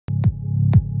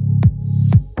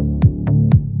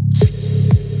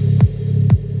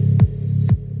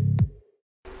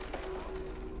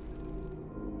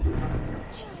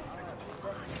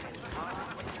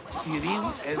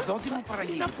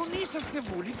να φωνήσαστε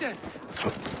βούλετε.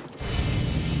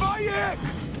 Bayek!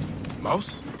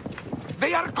 Mouse?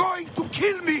 They are going to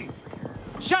kill me!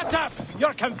 Shut up!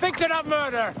 You're convicted of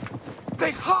murder!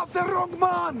 They have the wrong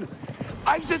man!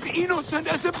 I'm as innocent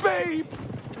as a babe!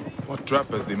 What trap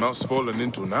has the mouse fallen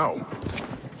into now?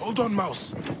 Hold on, Mouse.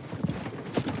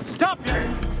 Stop you!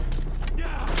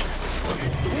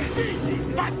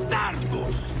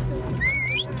 Bastardos!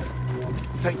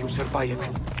 Thank you, Sir Bayek.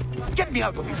 Get me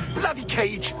out of this bloody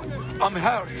cage! I'm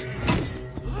hurt!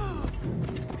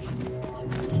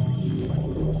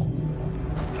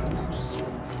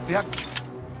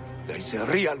 There is a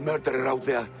real murderer out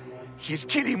there. He's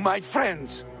killing my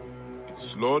friends.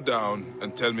 Slow down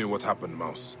and tell me what happened,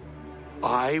 Mouse.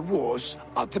 I was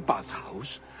at the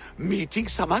bathhouse, meeting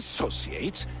some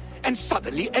associates, and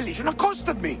suddenly a legion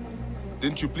accosted me.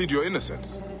 Didn't you plead your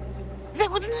innocence? They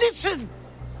wouldn't listen.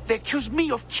 They accused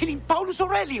me of killing Paulus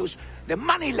Aurelius, the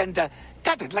moneylender,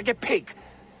 gutted like a pig.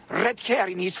 Red hair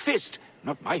in his fist,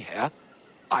 not my hair.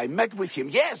 I met with him,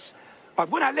 yes, but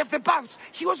when I left the baths,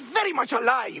 he was very much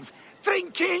alive,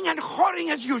 drinking and whoring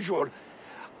as usual.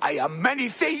 I am many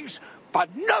things, but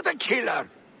not a killer.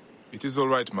 It is all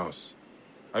right, Mouse.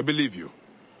 I believe you.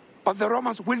 But the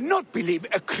Romans will not believe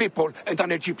a cripple and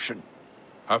an Egyptian.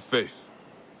 Have faith.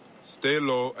 Stay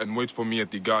low and wait for me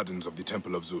at the gardens of the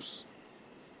Temple of Zeus.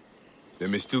 There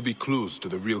may still be clues to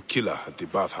the real killer at the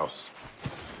bathhouse.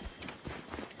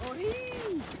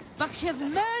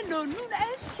 Βακχευμένο νουν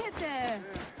έσχεται.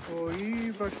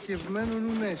 Όχι, βακχευμένο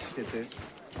νουν έσχεται.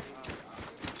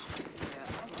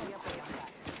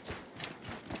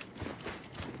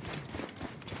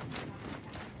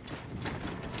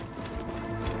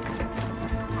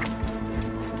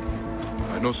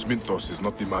 I know Sminthos is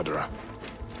not the murderer,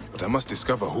 but I must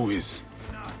discover who is.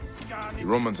 The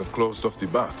Romans have closed off the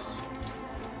baths.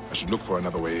 I should look for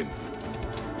another way in.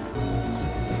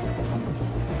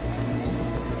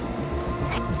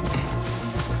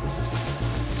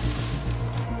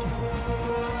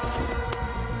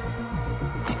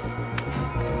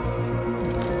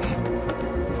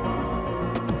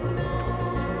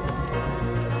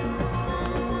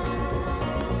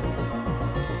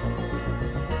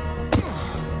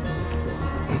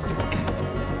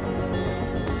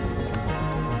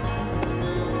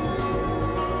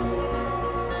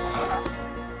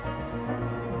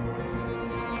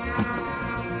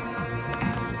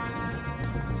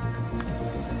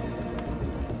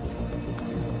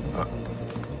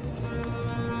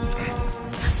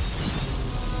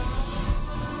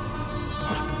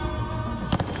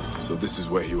 So this is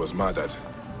where he was murdered.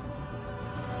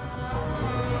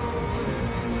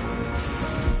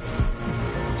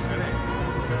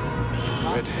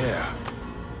 Red hair,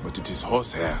 but it is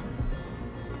horse hair.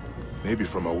 Maybe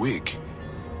from a wig.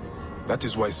 That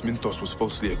is why Sminthos was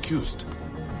falsely accused.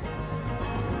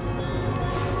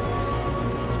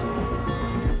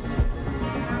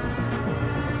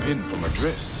 Pin from a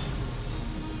dress.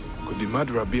 Could the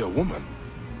murderer be a woman?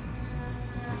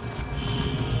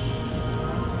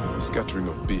 Scattering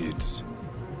of beads.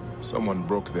 Someone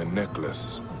broke their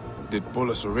necklace. Did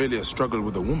Paulus Aurelius struggle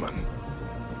with a woman?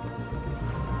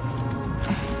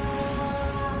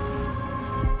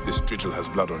 This strigil has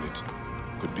blood on it.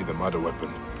 Could be the murder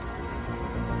weapon.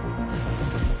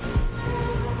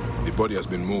 The body has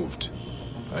been moved.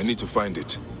 I need to find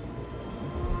it.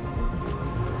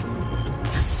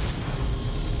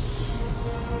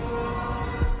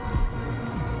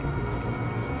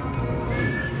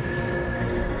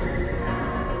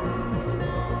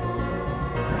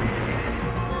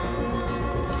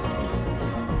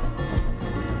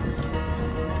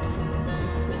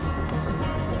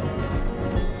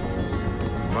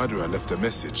 The murderer left a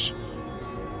message.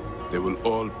 They will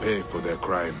all pay for their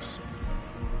crimes.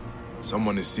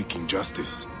 Someone is seeking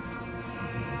justice.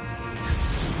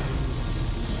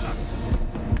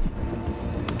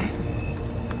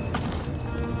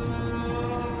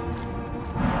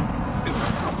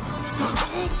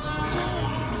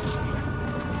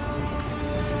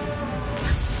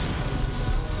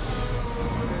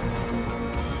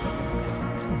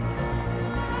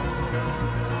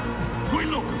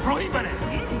 Quello, proibere!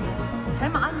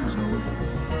 هم عنجو.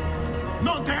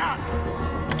 Non teatro!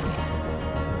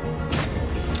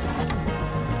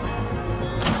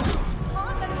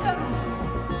 هذا الشر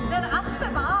درعت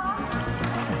سبعة.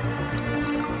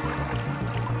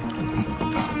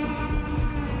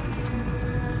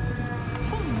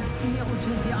 هم يسمع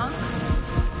جديعا.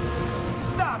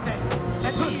 State!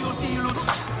 E io silus!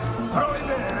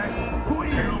 Proibere!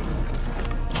 Quello!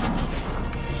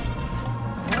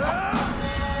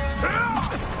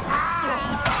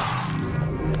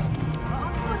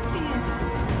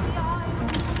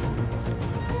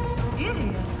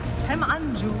 هم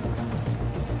عنجو.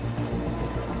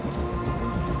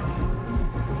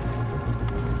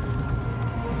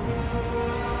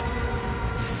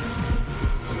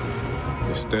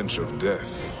 The stench of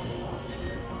death.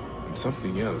 And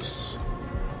something else.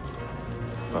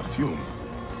 Perfume.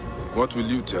 What will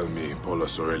you tell me,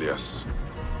 Paulus Aurelius?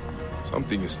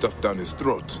 Something is stuffed down his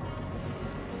throat.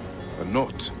 A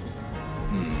note.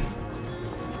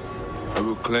 I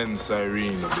will cleanse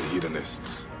Cyrene of the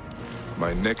hedonists.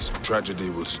 My next tragedy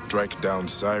will strike down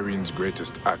Cyrene's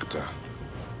greatest actor,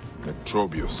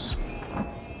 Metrobius.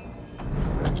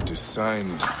 And it is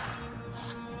signed...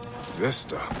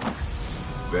 Vesta.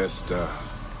 Vesta.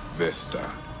 Vesta.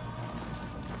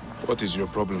 What is your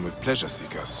problem with pleasure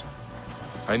seekers?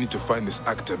 I need to find this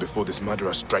actor before this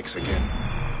murderer strikes again.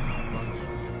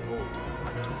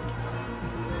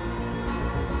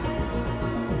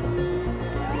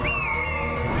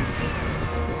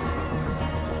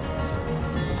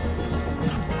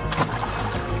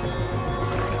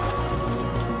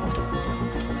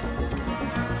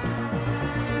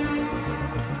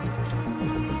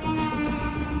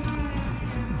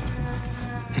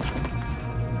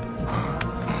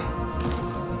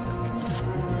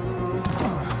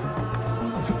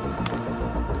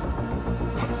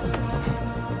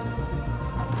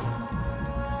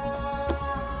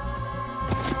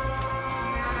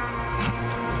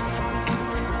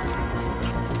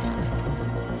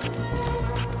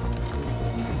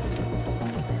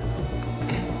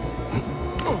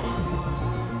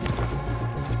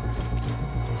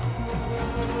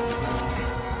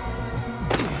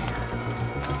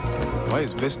 Why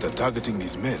is Vesta targeting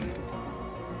these men?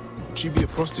 Would she be a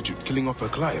prostitute killing off her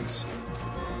clients?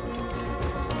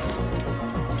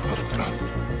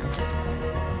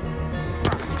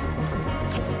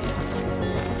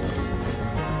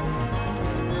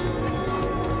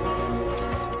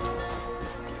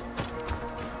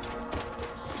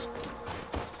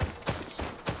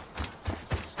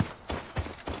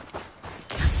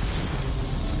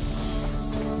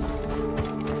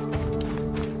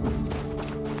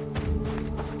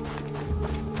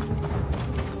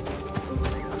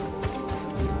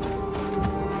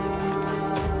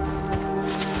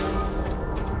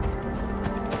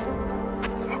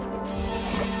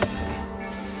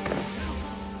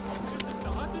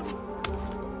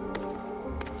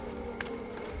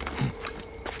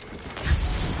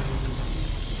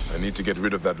 I need to get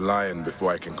rid of that lion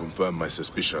before I can confirm my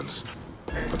suspicions.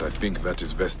 But I think that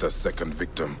is Vesta's second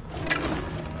victim.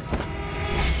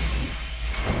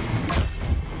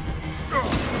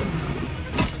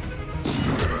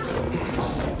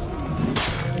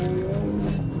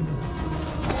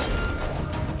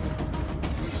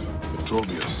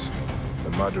 Metrobius, the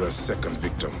murderer's second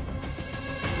victim.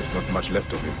 There's not much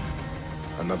left of him.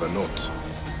 Another note.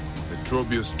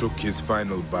 Metrobius took his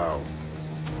final bow.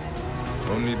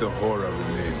 Only the horror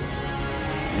remains.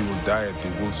 He will die at the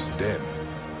wolf's den.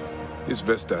 This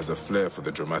Vesta has a flair for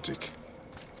the dramatic.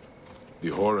 The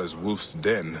horror's wolf's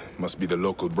den must be the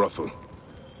local brothel.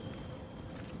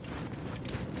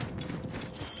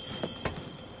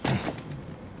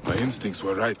 My instincts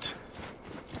were right.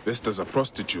 Vesta's a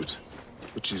prostitute,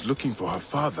 but she's looking for her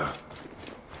father.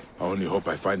 I only hope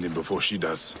I find him before she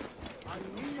does.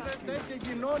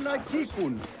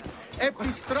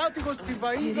 Επιστράτηγος στη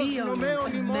βαΐδα των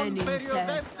Ηνωμένων ημών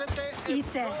περιοδεύσετε...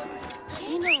 Είτε.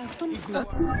 Είναι αυτόν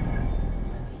που...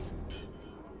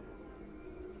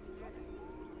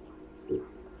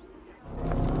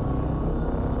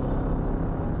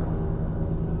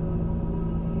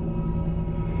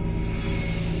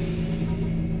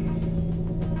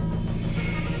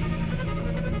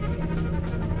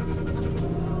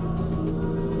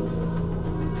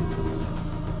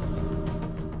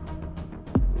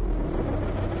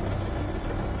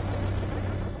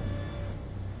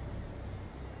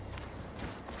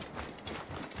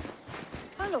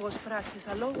 Λόγος πράξης,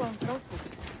 αλόγου ανθρώπου.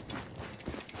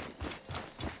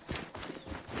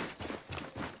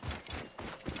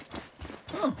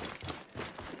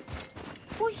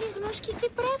 Όχι γνώσκει τι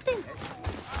πρέπει.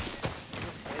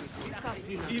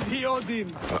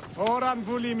 Ιδιότην, ώραν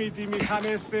βουλήμι τη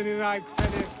μηχανέστην να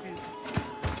εξελεύτης.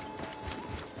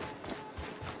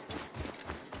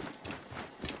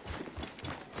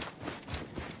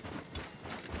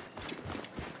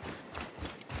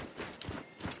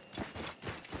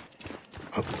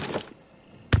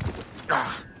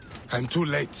 I'm too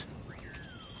late.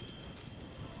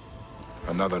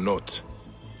 Another note.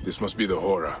 This must be the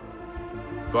horror.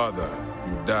 Father,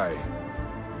 you die.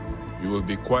 You will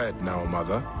be quiet now,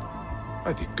 mother.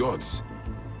 By the gods,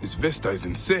 this Vesta is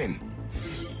insane.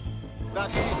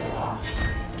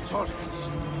 is all finished.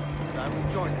 And I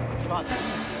will join my father's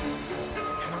side.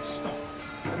 I cannot stop,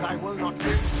 and I will not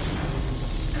live.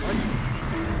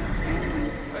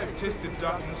 I've tasted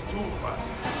darkness too, but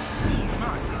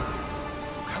not.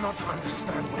 You cannot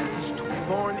understand what it is to be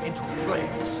born into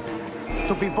flames.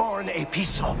 To be born a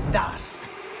piece of dust.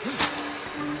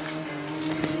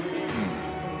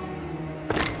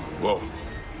 Whoa.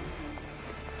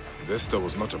 Vesta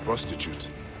was not a prostitute,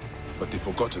 but the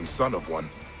forgotten son of one.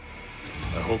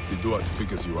 I hope the Duat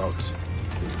figures you out.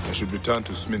 I should return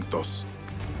to Sminthos.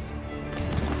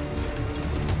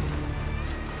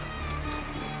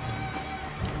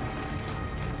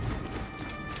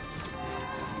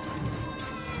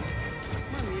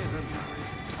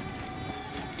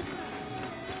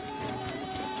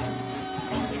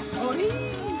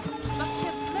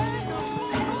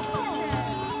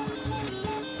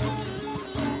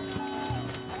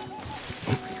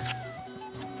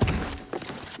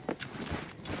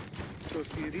 Το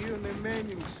θηρίο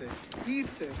εμένυμσε.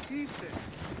 Ήρθε.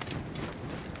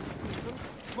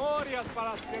 Μόριας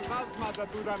παρασκευάσματα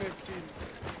τούταν εστίν.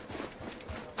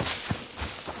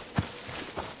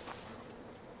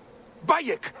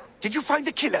 Bayek, did you find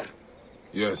the killer?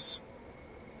 Yes,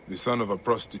 the son of a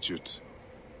prostitute.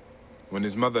 When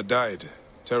his mother died,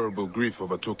 terrible grief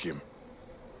overtook him.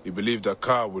 He believed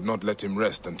Akar would not let him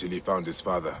rest until he found his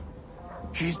father.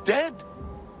 He's dead?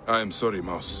 I am sorry,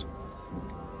 Mouse.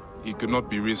 He could not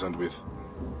be reasoned with.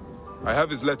 I have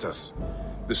his letters.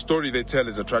 The story they tell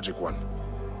is a tragic one.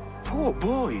 Poor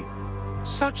boy.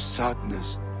 Such sadness.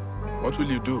 What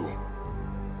will you do?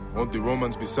 Won't the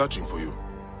Romans be searching for you?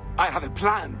 I have a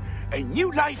plan. A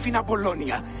new life in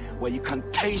Apollonia, where you can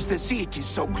taste the sea. It is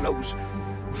so close.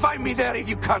 Find me there if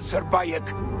you can, Sir Bayek.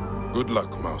 Good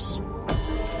luck, Mouse.